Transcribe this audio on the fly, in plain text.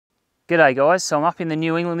G'day guys, so I'm up in the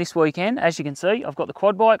New England this weekend. As you can see, I've got the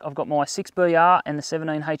quad bike, I've got my 6BR and the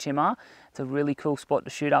 17 HMR. It's a really cool spot to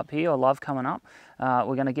shoot up here. I love coming up.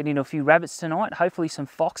 We're going to get into a few rabbits tonight, hopefully some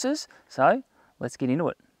foxes. So let's get into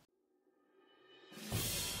it.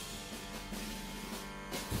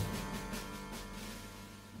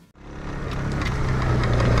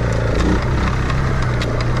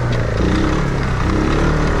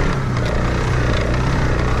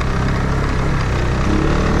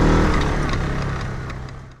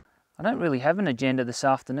 I don't really have an agenda this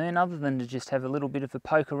afternoon other than to just have a little bit of a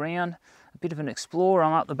poke around, a bit of an explore.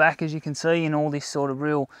 I'm up the back, as you can see, in all this sort of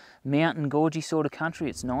real mountain gorgy sort of country.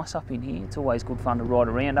 It's nice up in here. It's always good fun to ride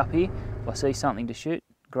around up here. If I see something to shoot,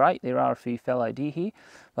 great. There are a few fallow deer here.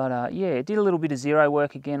 But yeah, did a little bit of zero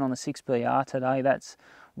work again on the 6BR today. That's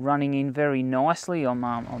running in very nicely. I'm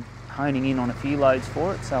honing in on a few loads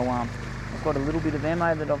for it. So I've got a little bit of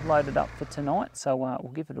ammo that I've loaded up for tonight. So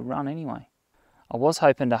we'll give it a run anyway. I was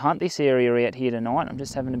hoping to hunt this area out here tonight. I'm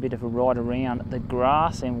just having a bit of a ride around. The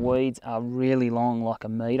grass and weeds are really long, like a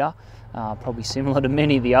metre, probably similar to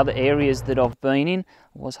many of the other areas that I've been in.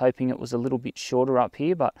 I was hoping it was a little bit shorter up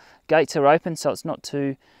here, but gates are open, so it's not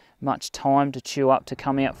too much time to chew up to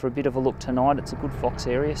come out for a bit of a look tonight. It's a good fox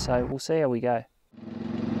area, so we'll see how we go.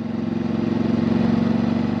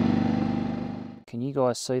 Can you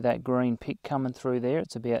guys see that green pick coming through there?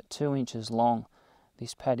 It's about 2 inches long.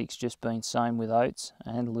 This paddock's just been sown with oats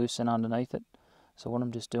and lucerne underneath it. So what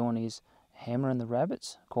I'm just doing is hammering the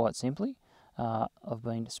rabbits, quite simply. I've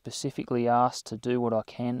been specifically asked to do what I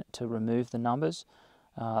can to remove the numbers.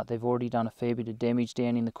 They've already done a fair bit of damage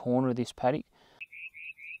down in the corner of this paddock.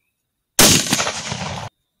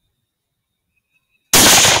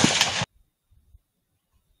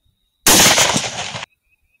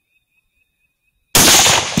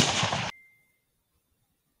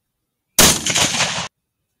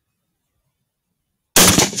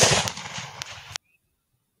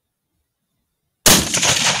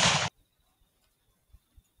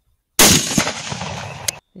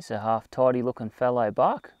 This is a half tidy looking fallow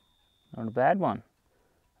buck, not a bad one.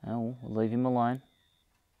 Oh, we'll leave him alone.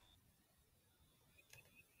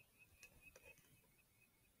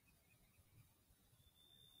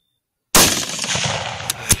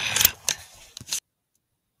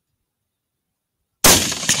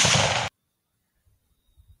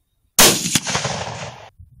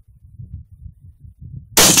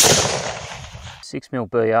 Six mil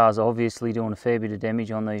BR is obviously doing a fair bit of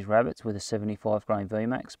damage on these rabbits with a 75 grain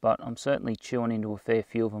VMAX, but I'm certainly chewing into a fair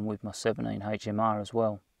few of them with my 17 HMR as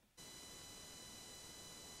well.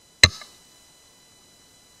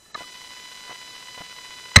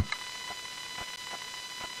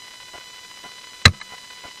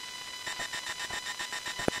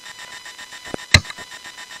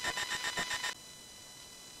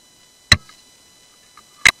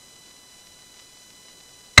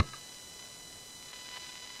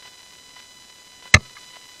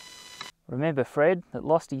 Remember Fred that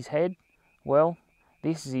lost his head? Well,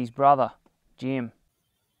 this is his brother, Jim.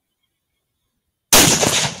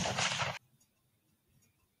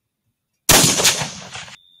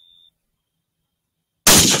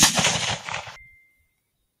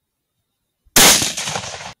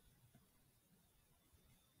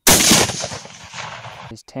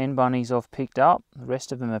 There's 10 bunnies I've picked up. The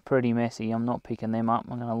rest of them are pretty messy. I'm not picking them up.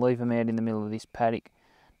 I'm going to leave them out in the middle of this paddock.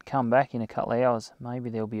 Come back in a couple of hours, maybe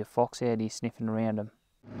there'll be a fox out here sniffing around them.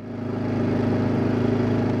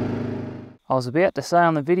 I was about to say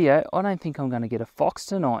on the video, I don't think I'm going to get a fox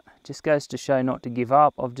tonight. Just goes to show not to give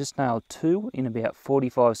up. I've just nailed 2 in about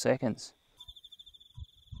 45 seconds.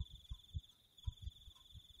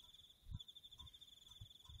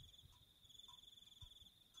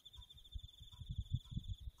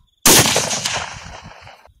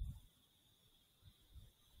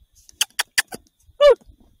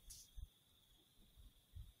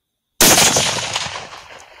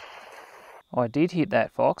 I did hit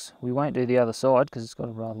that fox. We won't do the other side because it's got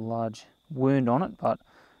a rather large wound on it, but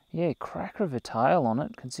yeah, cracker of a tail on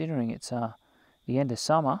it considering it's the end of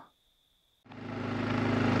summer.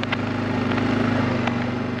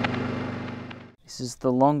 This is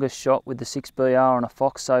the longest shot with the 6BR on a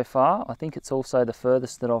fox so far. I think it's also the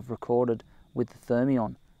furthest that I've recorded with the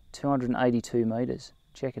Thermion, 282 metres.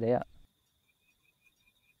 Check it out.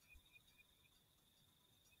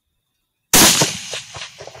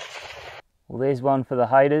 Well, there's one for the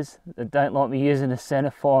haters that don't like me using a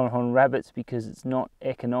centerfire on rabbits because it's not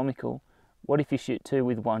economical. What if you shoot 2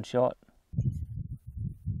 with 1 shot?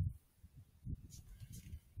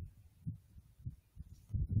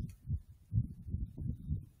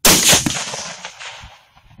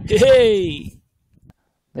 Hey!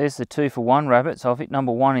 There's the 2-for-1 rabbit, so I've hit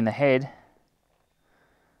number 1 in the head.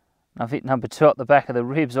 I've hit number 2 at the back of the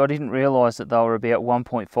ribs. I didn't realise that they were about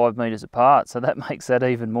 1.5 metres apart, so that makes that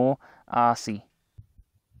even more arsey.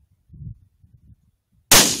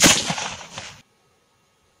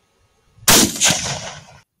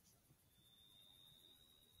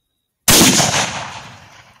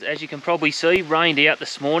 As you can probably see, rained out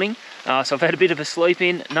this morning, so I've had a bit of a sleep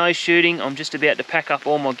in, no shooting. I'm just about to pack up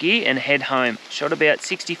all my gear and head home. Shot about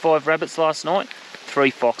 65 rabbits last night, 3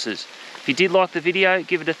 foxes. If you did like the video,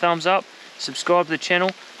 give it a thumbs up, subscribe to the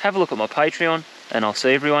channel, have a look at my Patreon, and I'll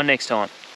see everyone next time.